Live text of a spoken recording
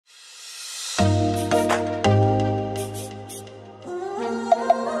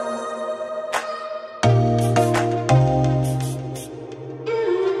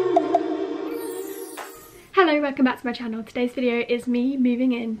welcome back to my channel. Today's video is me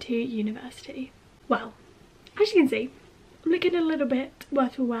moving into university. Well, as you can see, I'm looking a little bit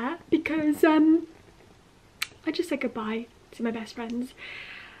worse for wear because I just said goodbye to my best friends.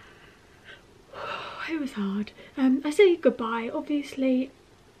 It was hard. I say goodbye, obviously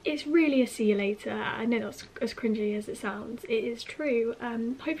it's really a see you later. I know that's as cringy as it sounds, it is true.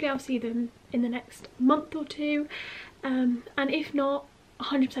 Hopefully I'll see them in the next month or two, and if not,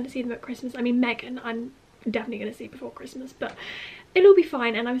 100% to see them at Christmas. I mean, Megan I'm definitely going to see before Christmas, but it'll be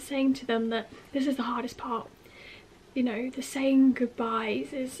fine. And I was saying to them that this is the hardest part, you know, the saying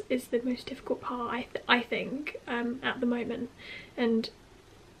goodbyes is the most difficult part, I think, at the moment. And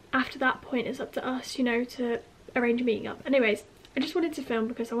after that point it's up to us, you know, to arrange a meeting up. Anyways, I just wanted to film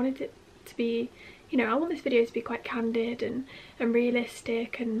because I wanted it to be, you know, I want this video to be quite candid and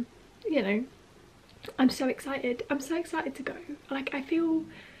realistic, and you know, I'm so excited. I'm so excited to go. Like, I feel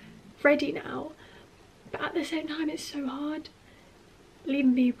ready now, but at the same time it's so hard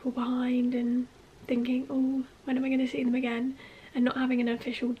leaving people behind and thinking, oh, when am I going to see them again, and not having an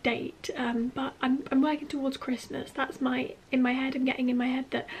official date. But I'm working towards Christmas. That's in my head. I'm getting in my head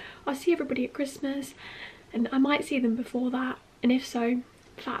that I'll see everybody at Christmas, and I might see them before that, and if so,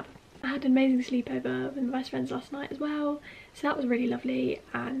 fab. I had an amazing sleepover with my best friends last night as well, so that was really lovely,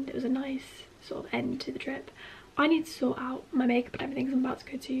 and it was a nice sort of end to the trip. I need to sort out my makeup and everything, 'cause I'm about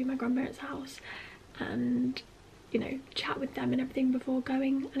to go to my grandparents' house and, you know, chat with them and everything before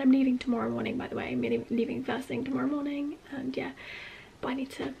going. And I'm leaving tomorrow morning, by the way. I'm leaving first thing tomorrow morning, and yeah, but I need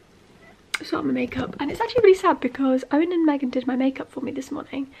to sort out my makeup. And it's actually really sad because Owen and Megan did my makeup for me this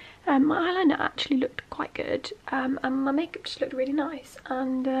morning. My eyeliner actually looked quite good, and my makeup just looked really nice,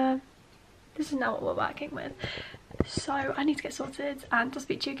 and this is now what we're working with. So I need to get sorted, and I'll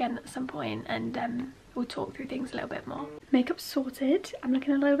speak to you again at some point, and we'll talk through things a little bit more. Makeup's sorted, I'm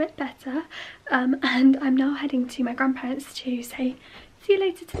looking a little bit better, and I'm now heading to my grandparents to say see you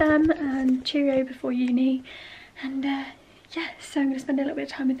later to them and cheerio before uni. And yeah, so I'm going to spend a little bit of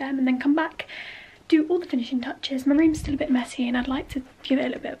time with them and then come back, do all the finishing touches. My room's still a bit messy and I'd like to give it a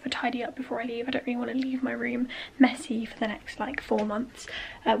little bit of a tidy up before I leave. I don't really want to leave my room messy for the next like 4 months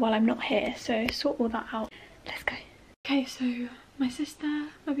while I'm not here, so sort all that out. Let's go. Okay, so my sister,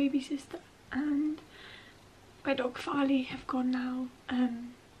 my baby sister, and my dog Farley have gone now.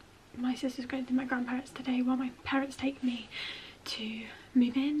 My sister's going to my grandparents today while my parents take me to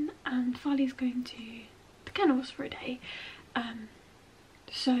move in, and Farley's going to the kennels for a day.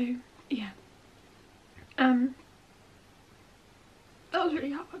 So yeah, that was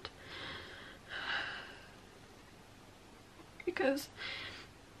really hard because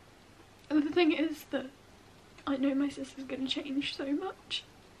the thing is that I know my sister's going to change so much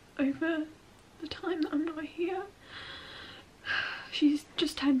over the time that I'm not here. She's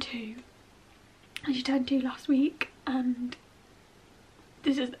just turned 2, and she turned 2 last week, and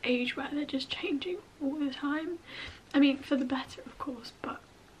this is the age where they're just changing all the time. I mean, for the better of course, but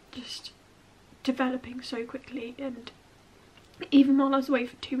just developing so quickly. And even while I was away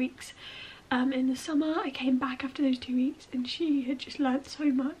for 2 weeks in the summer, I came back after those 2 weeks and she had just learnt so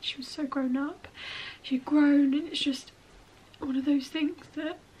much. She was so grown up, she'd grown, and it's just one of those things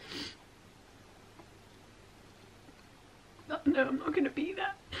that no, I'm not going to be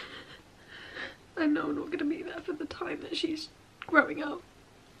there. I know I'm not going to be there for the time that she's growing up.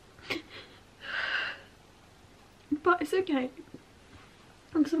 But it's okay,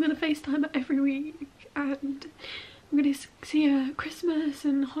 because I'm going to FaceTime her every week, and I'm going to see her at Christmas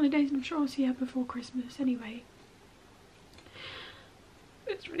and holidays, and I'm sure I'll see her before Christmas anyway.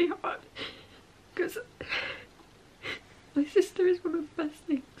 It's really hard because my sister is one of the best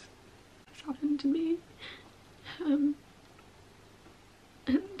things that's happened to me, and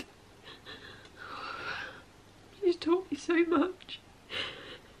she's taught me so much,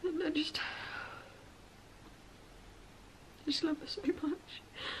 and I just love her so much.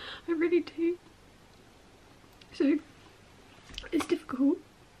 I really do. So it's difficult,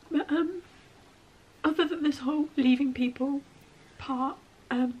 but other than this whole leaving people part,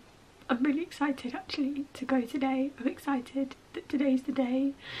 I'm really excited actually to go today. I'm excited that today's the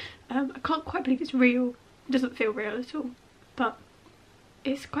day. I can't quite believe it's real. It doesn't feel real at all, but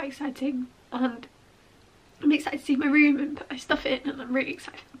it's quite exciting, and I'm excited to see my room and put my stuff in, and I'm really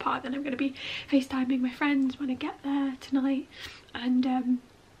excited for the part. Then I'm going to be FaceTiming my friends when I get there tonight, and I'm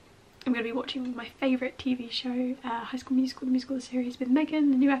going to be watching my favourite TV show, High School Musical, the musical series with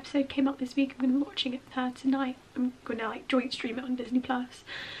Megan. The new episode came out this week. I'm going to be watching it with her tonight. I'm going to like joint stream it on Disney+.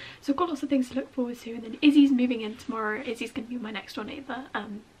 So I've got lots of things to look forward to. And then Izzy's moving in tomorrow. Izzy's going to be my next door neighbour,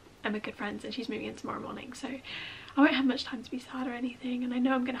 and we're good friends, and she's moving in tomorrow morning. So I won't have much time to be sad or anything, and I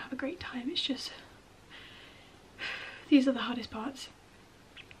know I'm going to have a great time. It's just these are the hardest parts,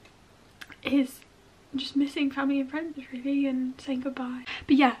 is just missing family and friends really, and saying goodbye.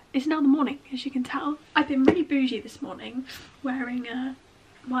 But yeah, it's now the morning, as you can tell. I've been really bougie this morning, wearing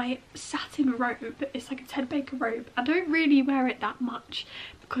my satin robe. It's like a Ted Baker robe. I don't really wear it that much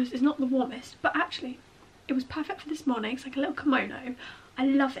because it's not the warmest, but actually it was perfect for this morning. It's like a little kimono. I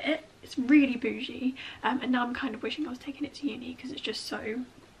love it. It's really bougie, and now I'm kind of wishing I was taking it to uni because it's just so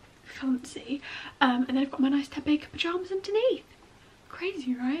fancy. And then I've got my nice Ted Baker pyjamas underneath.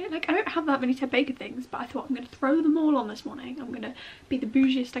 Crazy, right? Like, I don't have that many Ted Baker things, but I thought I'm going to throw them all on this morning. I'm going to be the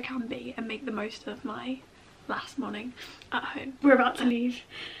bougiest I can be and make the most of my last morning at home. We're about to leave.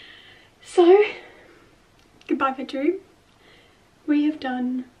 So, goodbye bedroom. We have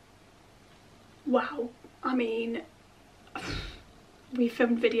done, wow, I mean, we've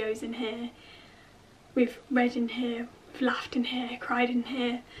filmed videos in here, we've read in here, we've laughed in here, cried in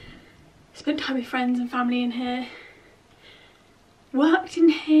here, spent time with friends and family in here, worked in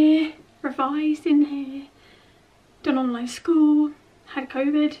here, revised in here, done online school, had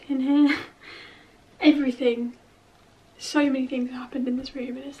COVID in here, everything. So many things have happened in this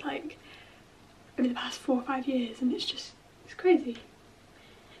room, and it's like over the past 4 or 5 years, and it's crazy.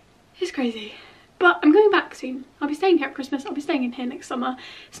 It's crazy. But I'm going back soon. I'll be staying here at Christmas, I'll be staying in here next summer.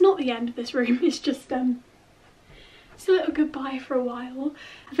 It's not the end of this room, it's just it's a little goodbye for a while.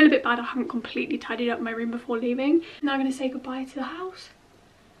 I feel a bit bad I haven't completely tidied up my room before leaving. Now I'm going to say goodbye to the house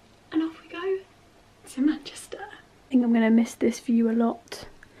and off we go to Manchester. I think I'm going to miss this view a lot.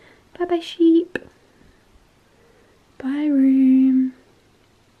 Bye bye sheep. Bye room.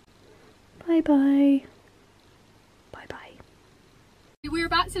 Bye bye. Bye bye. We're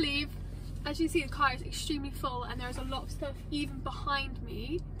about to leave. As you can see, the car is extremely full and there's a lot of stuff even behind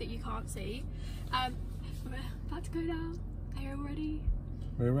me that you can't see. We're about to go down. Are you all ready?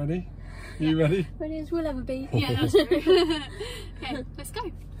 We're ready? Are you ready? Ready as we'll ever be. Yeah, that's true. Okay, let's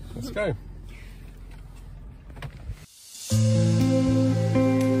go. Let's go.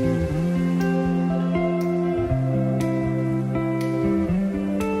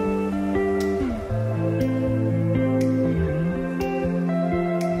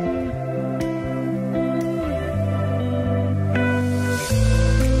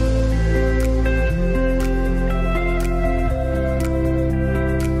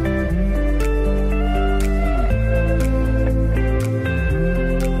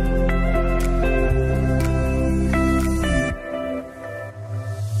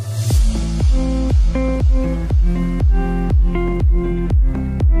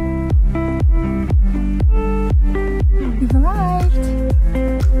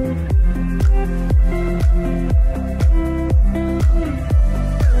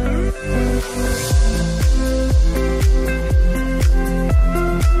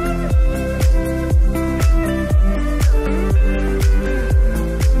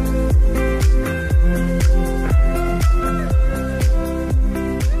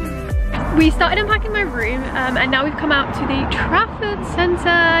 We started unpacking my room and now we've come out to the Trafford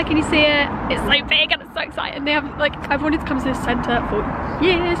Centre. Can you see it? It's so big and it's so exciting. They have, like, I've wanted to come to this centre for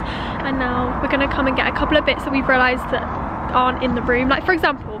years, and now we're going to come and get a couple of bits that we've realised that aren't in the room. Like, for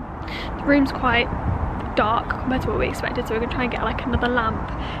example, the room's quite dark compared to what we expected, so we're going to try and get like another lamp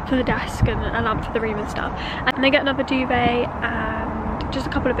for the desk and a lamp for the room and stuff, and then get another duvet and just a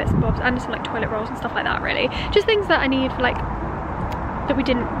couple of bits and bobs and some like toilet rolls and stuff like that, really. Just things that I need for like that we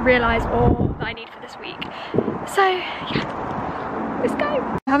didn't realise or that I need for this week. So yeah, let's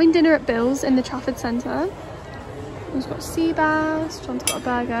go. Having dinner at Bill's in the Trafford Centre. We've got sea bass, John's got a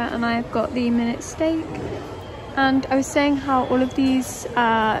burger, and I've got the minute steak. And I was saying how all of these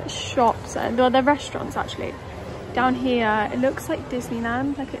shops, well, they're restaurants actually, down here, it looks like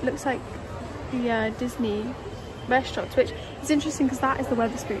Disneyland. Like, it looks like the Disney restaurants, which is interesting because that is the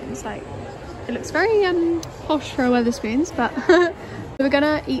Wetherspoons. Like, it looks very posh for a Wetherspoons, but so we're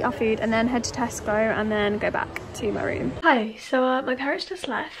gonna eat our food and then head to Tesco and then go back to my room. Hi, so my parents just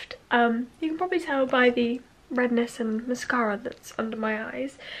left. You can probably tell by the redness and mascara that's under my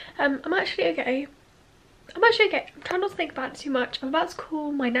eyes. I'm actually okay. I'm trying not to think about it too much. I'm about to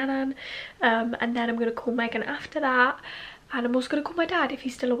call my nanan, and then I'm going to call Megan after that, and I'm also going to call my dad if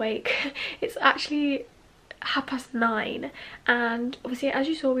he's still awake. It's actually 9:30, and obviously, as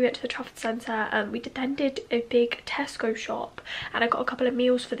you saw, we went to the Trafford Centre. We then did a big Tesco shop, and I got a couple of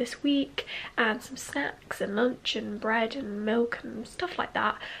meals for this week and some snacks and lunch and bread and milk and stuff like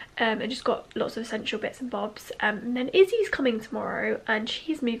that. I just got lots of essential bits and bobs. And then Izzy's coming tomorrow and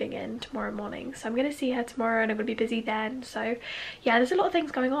she's moving in tomorrow morning, so I'm going to see her tomorrow and I'm going to be busy then. So yeah, there's a lot of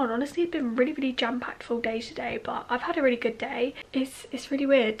things going on. Honestly, it's been really jam-packed full day today, but I've had a really good day. It's really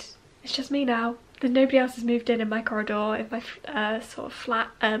weird. It's just me now. There's nobody else has moved in my corridor, in my sort of flat.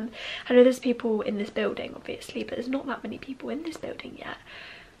 I know there's people in this building obviously, but there's not that many people in this building yet.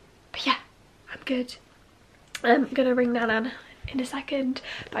 But yeah, I'm good. I'm gonna ring Nanan in a second,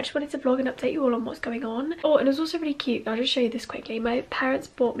 but I just wanted to vlog and update you all on what's going on. Oh, and it was also really cute. I'll just show you this quickly. My parents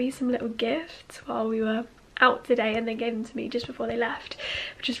bought me some little gifts while we were out today, and they gave them to me just before they left,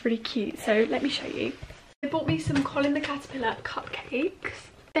 which is really cute. So let me show you. They bought me some Colin the Caterpillar cupcakes.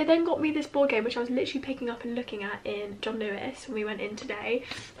 They then got me this board game, which I was literally picking up and looking at in John Lewis when we went in today,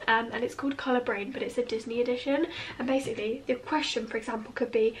 and it's called Colour Brain, but it's a Disney edition. And basically the question, for example,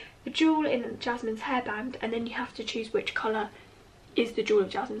 could be the jewel in Jasmine's hairband, and then you have to choose which colour is the jewel of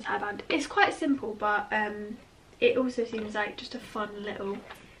Jasmine's hairband. It's quite simple, but it also seems like just a fun little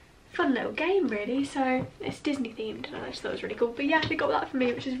game really. So it's Disney themed, and I just thought it was really cool. But yeah, they got that for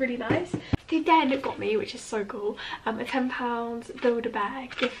me, which is really nice. They then got me, which is so cool, a £10 Build-A-Bear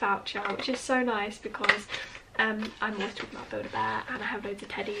gift voucher, which is so nice because I'm always talking about Build-A-Bear, and I have loads of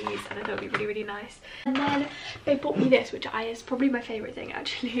teddies, and I thought it'd be really, really nice. And then they bought me this, which is probably my favourite thing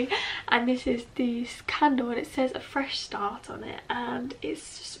actually, and this is this candle, and it says a fresh start on it, and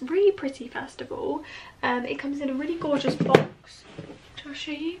it's just really pretty first of all. It comes in a really gorgeous box, which I'll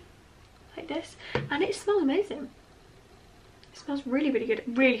show you, like this, and it smells amazing. It smells really, really good,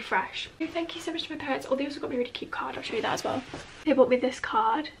 really fresh. Thank you so much to my parents. Oh, they also got me a really cute card. I'll show you that as well. They bought me this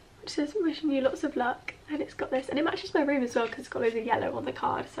card, which says wishing you lots of luck, and it's got this, and it matches my room as well because it's got loads of yellow on the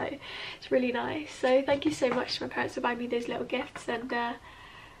card, so it's really nice. So thank you so much to my parents for buying me those little gifts, and they're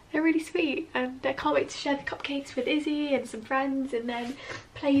really sweet, and I can't wait to share the cupcakes with Izzy and some friends, and then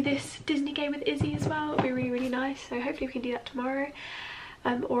play this Disney game with Izzy as well. It'll be really, really nice. So hopefully we can do that tomorrow.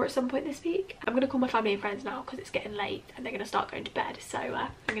 Or at some point this week. I'm going to call my family and friends now because it's getting late and they're going to start going to bed, so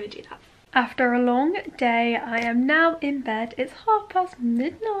I'm going to do that. After a long day, I am now in bed. It's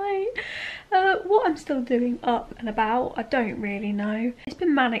midnight. What I'm still doing up and about, I don't really know. It's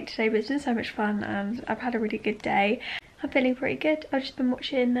been manic today, but it's been so much fun and I've had a really good day. I'm feeling pretty good. I've just been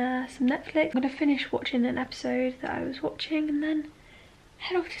watching some Netflix. I'm going to finish watching an episode that I was watching and then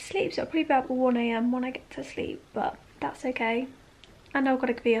head off to sleep. So it'll probably be about 1 AM when I get to sleep, but that's okay. I know I've got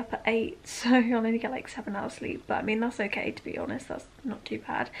to be up at 8, so I'll only get like 7 hours sleep, but I mean that's okay, to be honest. That's not too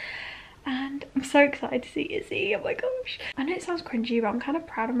bad. And I'm so excited to see Izzy. Oh my gosh. I know it sounds cringy, but I'm kind of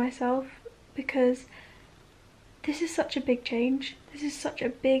proud of myself because this is such a big change. This is such a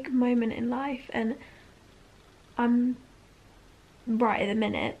big moment in life, and I'm right at the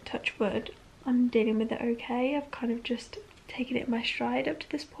minute, touch wood, I'm dealing with it okay. I've kind of just taken it in my stride up to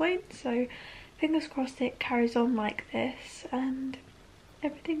this point, so fingers crossed it carries on like this and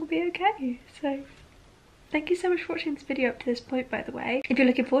everything will be okay. So thank you so much for watching this video up to this point, by the way. If you're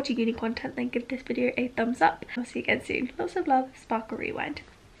looking forward to uni content, then give this video a thumbs up. I'll see you again soon. Lots of love, Sparkle Rewind.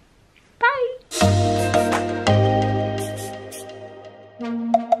 Bye!